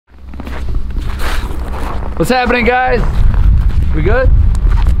What's happening, guys? We good?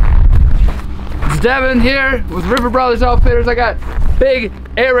 It's Devin here with River Brothers Outfitters. I got Big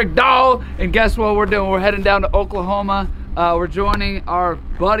Eric Dahl, and guess what we're doing? We're heading down to Oklahoma. We're joining our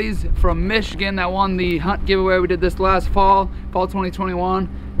buddies from Michigan that won the hunt giveaway we did this last fall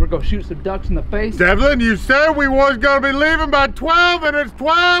 2021. We're gonna go shoot some ducks in the face. Devlin, you said we was gonna be leaving by 12 and it's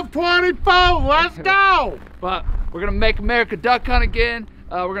 12:24. Let's go! But we're gonna make America duck hunt again.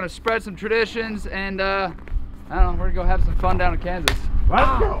 We're gonna spread some traditions, and I don't know, we're gonna go have some fun down in Kansas.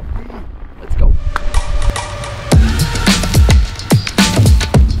 Let's go! Let's go.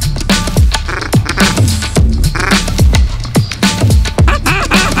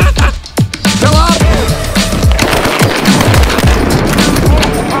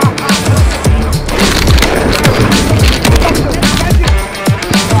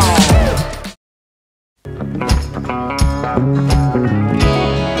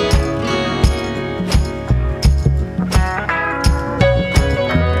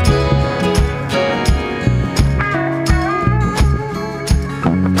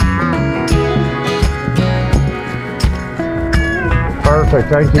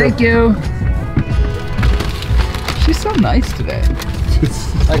 Perfect, thank you. Thank you. She's so nice today.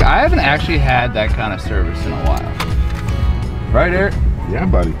 Like, I haven't actually had that kind of service in a while. Right, Eric? Yeah,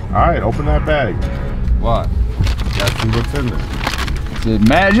 buddy. All right, open that bag. What? Gotta see what's in there. Some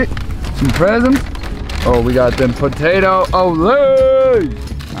magic, some presents. Oh, we got them potato olays.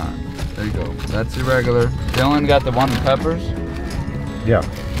 Alright, there you go. That's your regular. Dylan got the one with peppers. Yeah,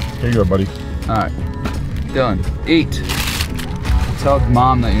 here you go, buddy. Alright, Dylan, eat. Tell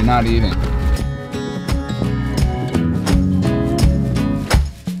mom that you're not eating.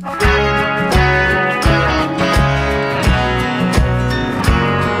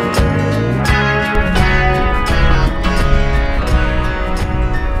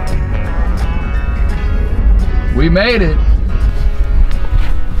 We made it.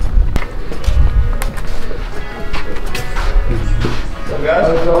 So guys,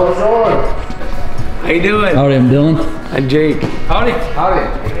 how's it going? How you doing? Howdy, I'm Dylan. I'm Jake. Howdy. Howdy.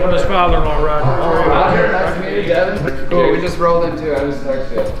 I'm his father-in-law, Roger. Roger, nice to meet you, Devin. Cool, we just rolled in too. I just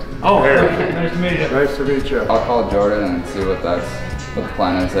texted you. Oh, nice to meet you. Nice to meet you. I'll call Jordan and see what the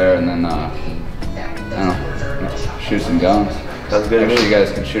plan is there, and then I don't know, shoot some guns. Sounds good. Make sure you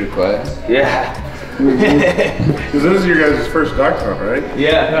guys can shoot a clay. Yeah. Because this is your guys' first duck hunt, right?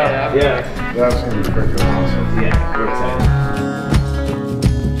 Yeah. That's gonna be freaking awesome. Yeah. We're excited.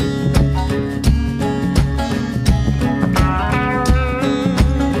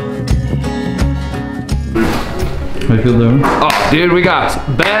 How you feel, Devin? Oh, dude, we got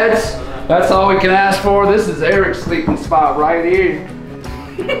beds. That's all we can ask for. This is Eric's sleeping spot right here.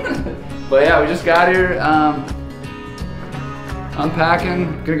 But yeah, we just got here,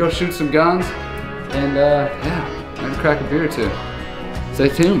 unpacking, gonna go shoot some guns, and yeah, maybe crack a beer or two. Stay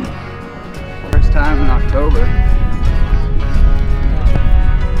tuned. First time in October.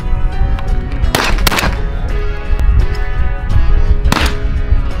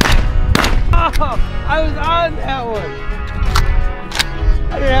 Oh, I was on that one.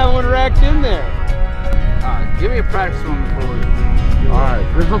 I didn't have one racked in there. Alright, give me a practice one before we...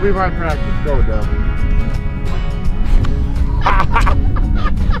 Alright, this will be my practice. Go, Devin.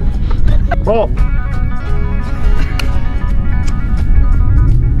 Ball.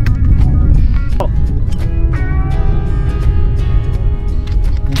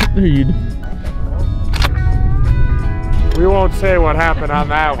 There you go. We won't say what happened on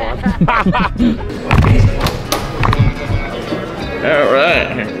that one. All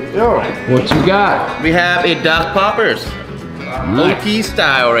right. Yo. What you got? We have a duck poppers. Nice. Okie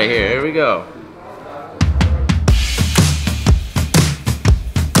style right here. Here we go.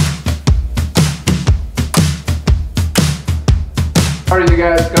 Part of you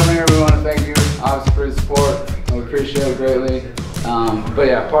guys coming here, we want to thank you obviously for your support. We appreciate it greatly. But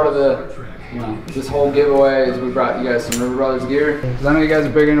yeah, part of the this whole giveaway is we brought you guys some River Brothers gear. Because I know you guys are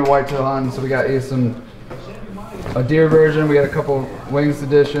big into whitetail hunting, so we got you a deer version. We got a couple wings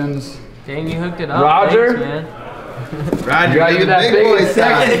editions. Dang, you hooked it up. Roger. Thanks, man. Roger, Got you that big and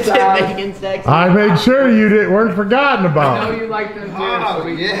sexy side. I made sure you weren't forgotten I about. know you like them too, so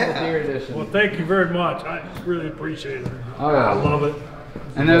we get the deer edition. Well, thank you very much. I really appreciate it. Oh yeah. I love it.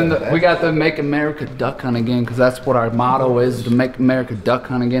 And then we got the Make America Duck Hunt Again, because that's what our motto is, to make America duck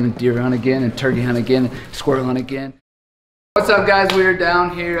hunt again, and deer hunt again, and turkey hunt again, and squirrel hunt again. What's up, guys? We are down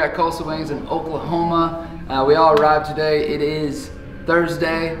here at Coastal Wings in Oklahoma. We all arrived today. It is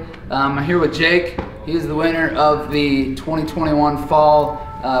Thursday. I'm here with Jake. He is the winner of the 2021 Fall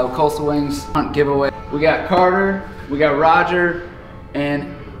Coastal Wings Hunt Giveaway. We got Carter, we got Roger,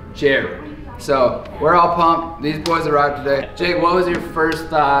 and Jared. So we're all pumped. These boys arrived today. Jake, what was your first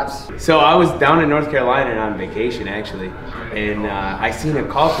thoughts? So I was down in North Carolina on vacation actually, and I seen a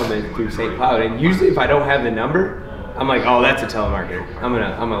call come in through St. Cloud. And usually if I don't have the number, I'm like, oh, that's a telemarketer. I'm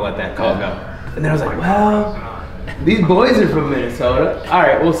gonna let that call go. And then I was like, well, these boys are from Minnesota. All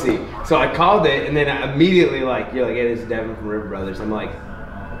right, we'll see. So I called it, and then I immediately you're like, hey, this is Devin from River Brothers. I'm like,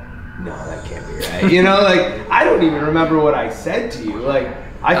 no, that can't be right. You know, like I don't even remember what I said to you. Like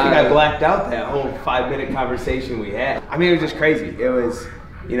I think I blacked out that whole 5-minute conversation we had. I mean, it was just crazy. It was,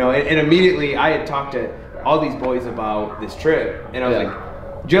 you know, and immediately I had talked to all these boys about this trip, and I was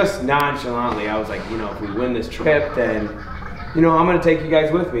like, just nonchalantly, I was like, you know, if we win this trip, then, you know, I'm gonna take you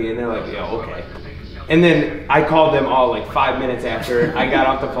guys with me. And they're like, yeah, okay. And then I called them all like 5 minutes after I got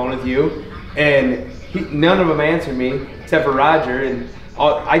off the phone with you, and none of them answered me except for Roger, and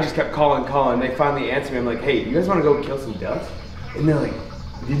I just kept calling. They finally answered me. I'm like, hey, you guys wanna go kill some ducks? And they're like,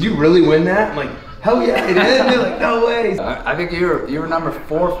 did you really win that? I'm like, hell yeah, I did. And they're like, no way. I think you were number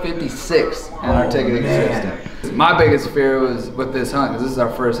 456 in our ticketing system. My biggest fear was with this hunt, because this is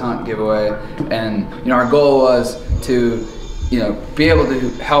our first hunt giveaway, and you know, our goal was to, you know, be able to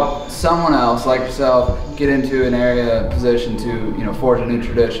help someone else like yourself get into an area position to, you know, forge a new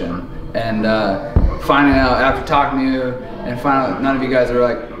tradition. And finding out after talking to you and finding out none of you guys are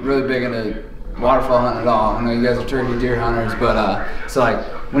like really big into waterfowl hunting at all. I know you guys are turkey deer hunters, but so like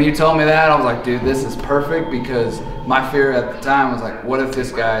when you told me that, I was like, dude, this is perfect, because my fear at the time was like, what if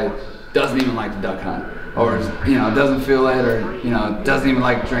this guy doesn't even like to duck hunt, or you know, doesn't feel it, or you know, doesn't even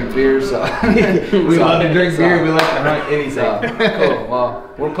like to drink beer? So we love to drink beer. We like to hunt anything. Cool. Well,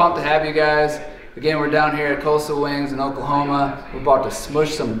 we're pumped to have you guys. Again, we're down here at Coastal Wings in Oklahoma. We're about to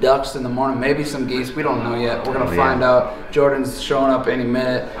smush some ducks in the morning, maybe some geese. We don't know yet. We're gonna find out. Jordan's showing up any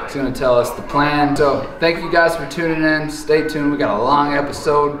minute. He's gonna tell us the plan. So thank you guys for tuning in. Stay tuned. We got a long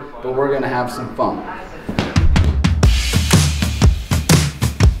episode, but we're gonna have some fun.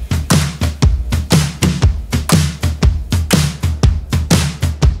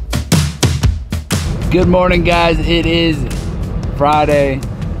 Good morning, guys. It is Friday.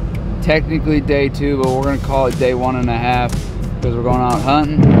 Technically day 2, but we're gonna call it day 1.5 because we're going out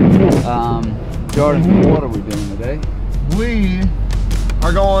hunting. Jordan, what are we doing today? We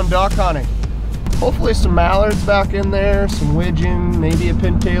are going duck hunting. Hopefully some mallards back in there, some widgeon, maybe a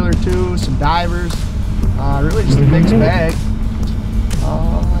pintail or two, some divers. Really just a mixed bag.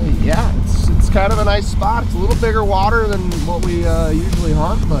 Yeah, it's kind of a nice spot. It's a little bigger water than what we usually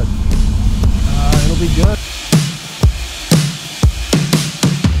hunt, but it'll be good.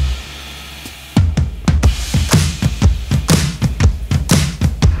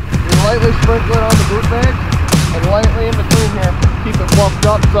 Lightly sprinkle it on the boot bag, and lightly in between here, keep it fluffed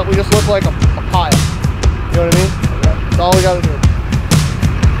up so that we just look like a pile. You know what I mean? That's all we gotta do.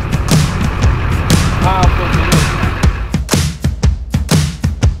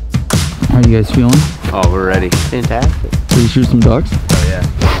 How are you guys feeling? Oh, we're ready. Fantastic. Did you shoot some ducks? Oh yeah.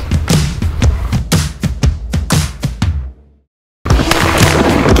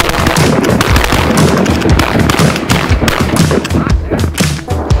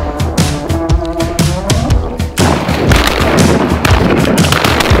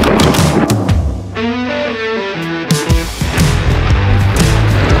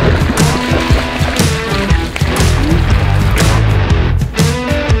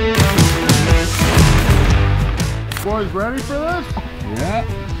 Boys, ready for this? Yeah.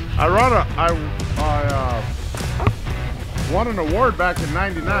 I won an award back in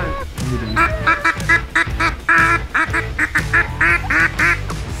 '99.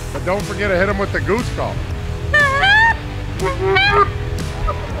 But don't forget to hit him with the goose call.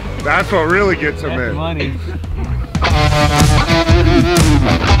 That's what really gets him in. Money.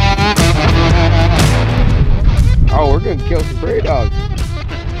 Oh, we're gonna kill some prairie dogs.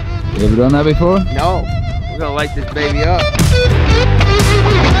 You ever done that before? No, we're gonna light this baby up.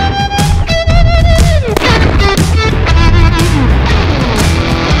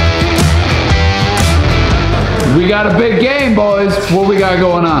 We got a big game, boys. What we got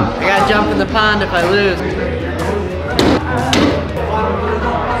going on? I gotta jump in the pond if I lose.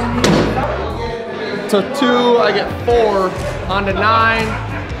 To 2, I get 4. On to 9,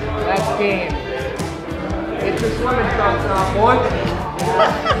 that's game. Get your swimming trunks on, boy.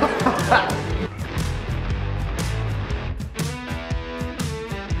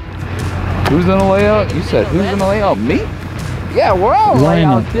 Who's gonna lay out? You said who's gonna lay out? Me? Yeah, we're all laying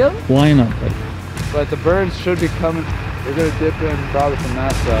out, Tim. Line up. But the birds should be coming. They're gonna dip in probably from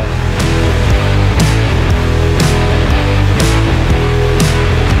that side.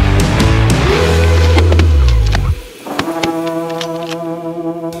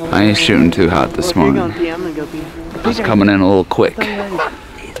 I ain't shooting too hot this You're morning. going pee, I'm gonna go pee. It's coming in a little quick.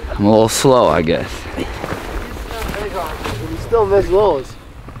 I'm a little slow, I guess. You still miss those.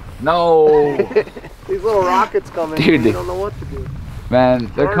 No, These little rockets come in. Dude. You don't know what to do.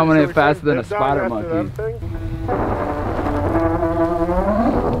 man, they're coming in faster than a spider After monkey. that thing?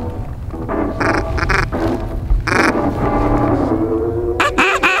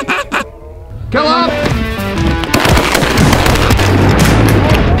 Come up!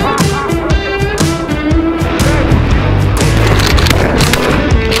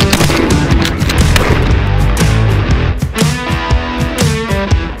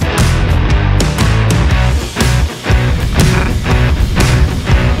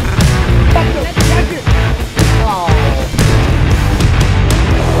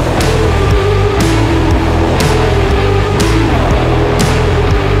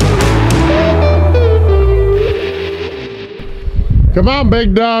 Come on,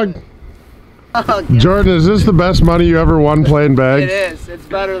 big dog. Jordan, is this the best money you ever won playing It bags? is. It's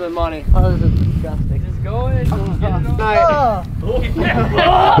better than money. Oh, this is disgusting. Just go in.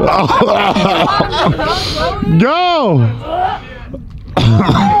 Go!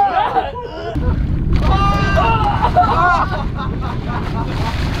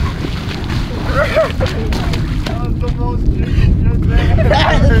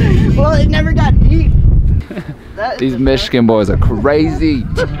 Well, it never got deep. These Michigan boys are crazy.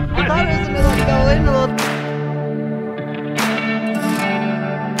 I thought it was gonna like go in a little.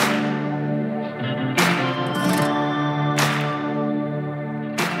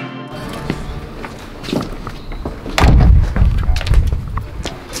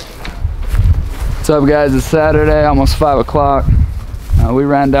 What's up, guys? It's Saturday, almost 5 o'clock. We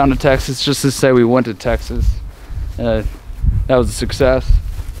ran down to Texas just to say we went to Texas. That was a success.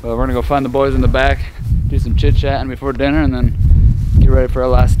 But we're gonna go find the boys in the back, do some chit-chatting before dinner, and then get ready for our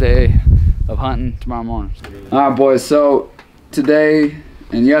last day of hunting tomorrow morning. All right, boys, so today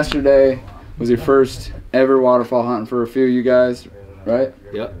and yesterday was your first ever waterfowl hunting for a few of you guys, right?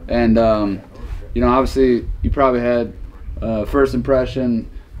 Yep. And you know, obviously you probably had first impression,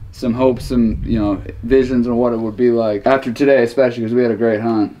 some hopes, some, you know, visions on what it would be like after today, especially because we had a great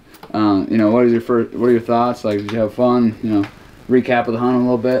hunt. You know, what are your thoughts? Like, did you have fun? You know, recap of the hunt a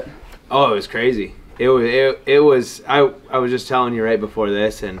little bit. Oh, it was crazy. It was. I was just telling you right before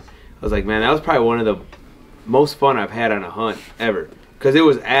this, and I was like, man, that was probably one of the most fun I've had on a hunt ever, because it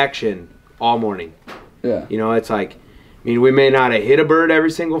was action all morning. Yeah. You know, it's like, I mean, we may not have hit a bird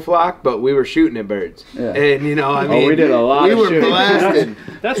every single flock, but we were shooting at birds. Yeah. And you know, I mean, we did a lot we of were shooting. blasted.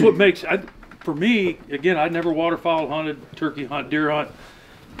 That's what makes, for me, again, I never waterfowl hunted, turkey hunt, deer hunt,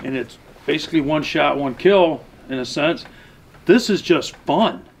 and it's basically one shot, one kill in a sense. This is just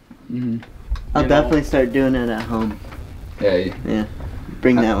fun. Mm-hmm. I'll definitely start doing it at home. Yeah. Yeah.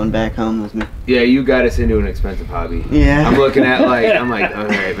 Bring that one back home with me. Yeah, you got us into an expensive hobby. Yeah. I'm looking at I'm like, all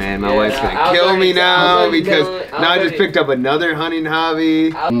right, man, my wife's gonna kill me now because now I just picked up another hunting hobby.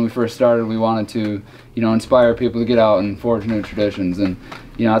 When we first started, we wanted to, you know, inspire people to get out and forge new traditions. And,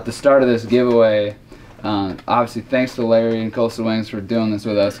 you know, at the start of this giveaway, obviously thanks to Larry and Coastal Wings for doing this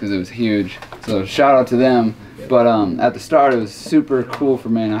with us, because it was huge. So shout out to them. But at the start, it was super cool for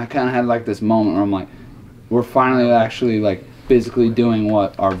me, and I kind of had like this moment where I'm like, we're finally actually like physically doing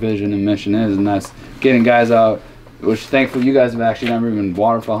what our vision and mission is, and that's getting guys out, which thankfully you guys have actually never even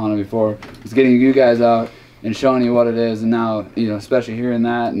waterfowl hunted before. It's getting you guys out and showing you what it is, and now, you know, especially hearing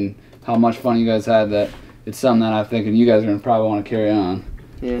that and how much fun you guys had, that it's something that I'm thinking you guys are gonna probably want to carry on.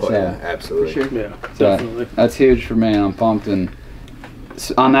 Yeah. Oh, yeah, absolutely. For sure. Yeah, So definitely. that's huge for me, and I'm pumped. And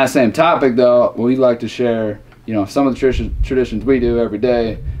on that same topic, though, we'd like to share, you know, some of the traditions we do every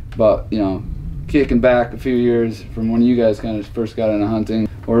day, but, you know, kicking back a few years from when you guys kind of first got into hunting,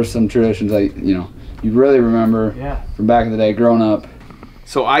 or some traditions that, you know, you really remember from back in the day growing up.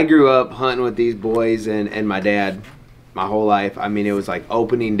 So I grew up hunting with these boys and my dad my whole life. I mean, it was like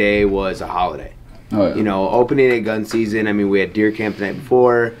opening day was a holiday. Oh, yeah. You know, opening day gun season, I mean, we had deer camp the night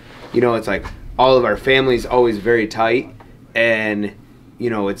before. You know, it's like all of our family's always very tight, and, you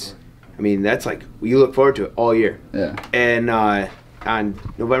know, it's, I mean, that's like, you look forward to it all year. Yeah. And on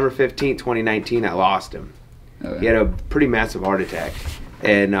November 15th, 2019, I lost him. Oh, yeah. He had a pretty massive heart attack,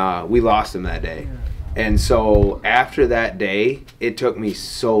 and we lost him that day. And so after that day, it took me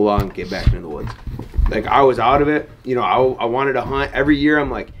so long to get back into the woods. Like, I was out of it. You know, I wanted to hunt. Every year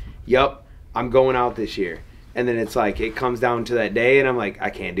I'm like, yep, I'm going out this year. And then it's like, it comes down to that day, and I'm like, I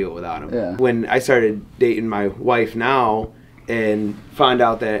can't do it without him. Yeah. When I started dating my wife now and found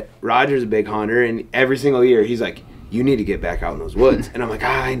out that Roger's a big hunter, and every single year he's like, you need to get back out in those woods. And I'm like,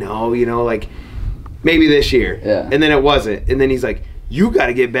 I know, you know, like, maybe this year. Yeah. And then it wasn't. And then he's like, you got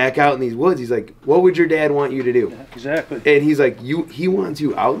to get back out in these woods. He's like, what would your dad want you to do? Yeah, exactly. And he's like, he wants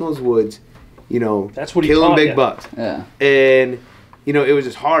you out in those woods, you know, that's what he killing taught big you. bucks. Yeah. And, you know, it was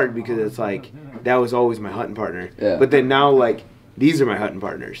just hard because it's like, that was always my hunting partner. Yeah. But then now, like, these are my hunting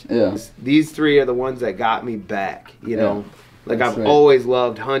partners. Yeah. These three are the ones that got me back, you know. Like, That's I've right. always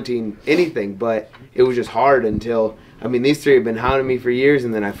loved hunting anything, but it was just hard until, I mean, these three have been hounding me for years,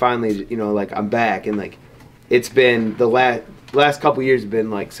 and then I finally, you know, like, I'm back. And, like, it's been the last couple years have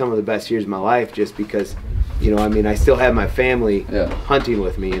been, like, some of the best years of my life just because, you know, I mean, I still have my family hunting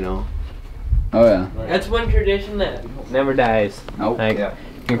with me, you know. Oh, yeah. That's one tradition that never dies. Nope. Like,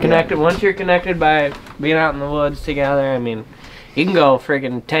 you're connected, once you're connected by being out in the woods together, I mean, you can go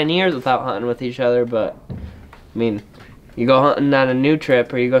freaking 10 years without hunting with each other, but, I mean, you go hunting on a new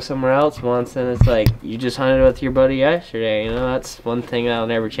trip or you go somewhere else once and it's like, you just hunted with your buddy yesterday, you know, that's one thing that'll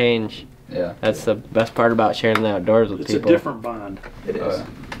never change. Yeah. That's the best part about sharing the outdoors with It's people. a different bond. It is. Oh, yeah.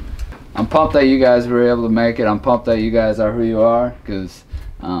 I'm pumped that you guys were able to make it. I'm pumped that you guys are who you are because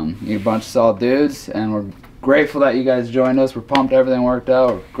you're a bunch of solid dudes, and we're grateful that you guys joined us. We're pumped everything worked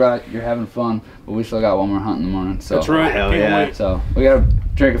out. We're glad you're having fun, but we still got one more hunt in the morning. So That's right. Hell Can't yeah. wait. So we gotta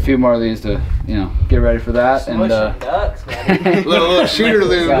drink a few more of these to, you know, get ready for that. And Ducks, man. little shooter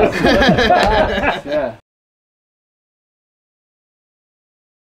lube. yeah.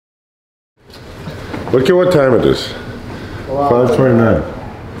 Look at what time it is. 5:29.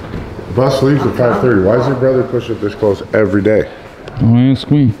 Bus leaves at 5:30. Why does your brother push it this close every day? Don't ask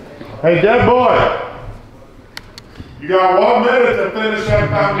me. Hey, dead boy. You got 1 minute to finish that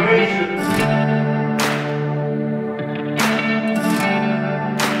foundation.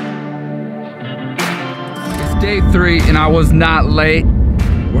 It's day 3 and I was not late.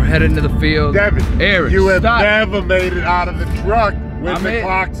 We're heading to the field. Devin, Eric, you have stop. never made it out of the truck when I'm the in.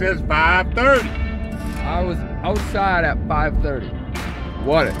 clock says 5:30. I was outside at 5:30.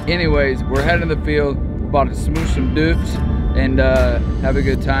 What? Anyways, we're heading to the field. We're about to smoosh some dupes and have a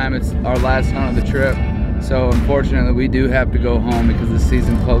good time. It's our last hunt of the trip. So unfortunately, we do have to go home because the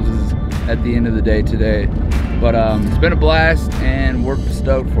season closes at the end of the day today. But it's been a blast and we're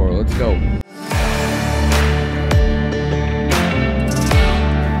stoked for it. Let's go.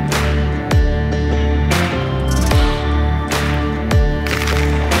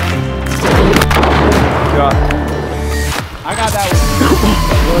 I got that one. You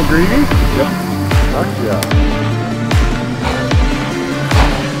want greedy? Yep. Fuck yeah.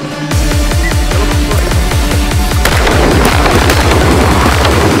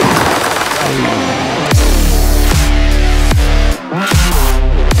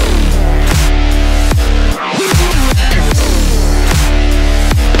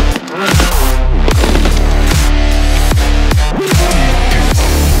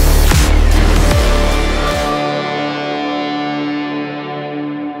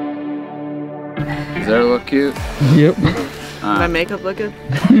 Does that look cute? Yep. My makeup looking?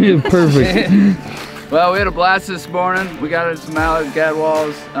 Perfect. Well, we had a blast this morning. We got some mallard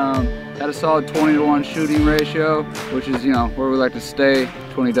gadwalls. Had a solid 20-to-1 shooting ratio, which is, you know, where we like to stay.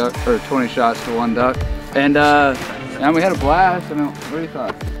 20 shots to 1 duck. And we had a blast. I mean, what are your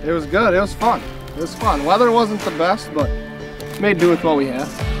thoughts? It was good. It was fun. It was fun. Weather wasn't the best, but made do with what we had.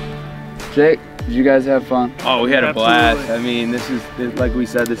 Jake, did you guys have fun? Oh, we had a blast. Absolutely. I mean, this is, like we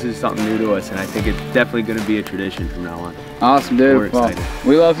said, this is something new to us, and I think it's definitely going to be a tradition from now on. Awesome, dude. We're excited. Well,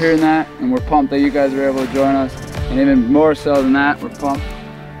 we love hearing that, and we're pumped that you guys were able to join us. And even more so than that, we're pumped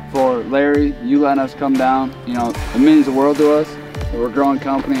for Larry, you letting us come down. You know, it means the world to us. We're a growing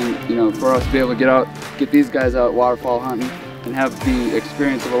company, and you know, for us to be able to get these guys out waterfowl hunting and have the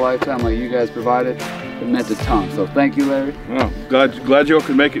experience of a lifetime like you guys provided, it meant a ton. So thank you, Larry. Well, glad you all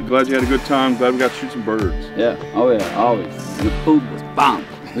could make it. Glad you had a good time. Glad we got to shoot some birds. Yeah. Oh yeah. Always. And the food was bomb.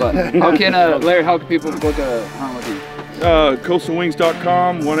 But how can Larry? How can people book a hunt with you?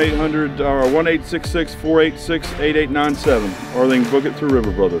 Coastalwings.com, 1-800-1866-486-8897, or they can book it through River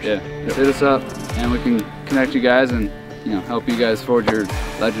Brothers. Yeah. Just hit us up, and we can connect you guys and, you know, help you guys forge your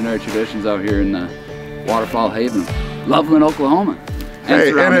legendary traditions out here in the waterfowl haven of Loveland, Oklahoma. And Hey,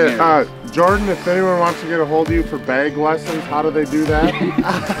 surrounding areas. and Jordan, if anyone wants to get a hold of you for bag lessons, how do they do that?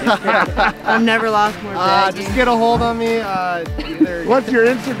 I've never lost more bagging. Just get a hold of me. Either What's your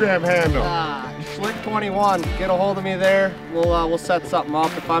Instagram handle? Schlick21. Get a hold of me there. We'll set something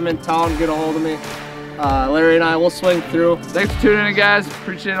up. If I'm in town, get a hold of me. Larry and I will swing through. Thanks for tuning in, guys.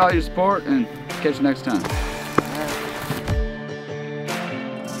 Appreciate all your support, and catch you next time.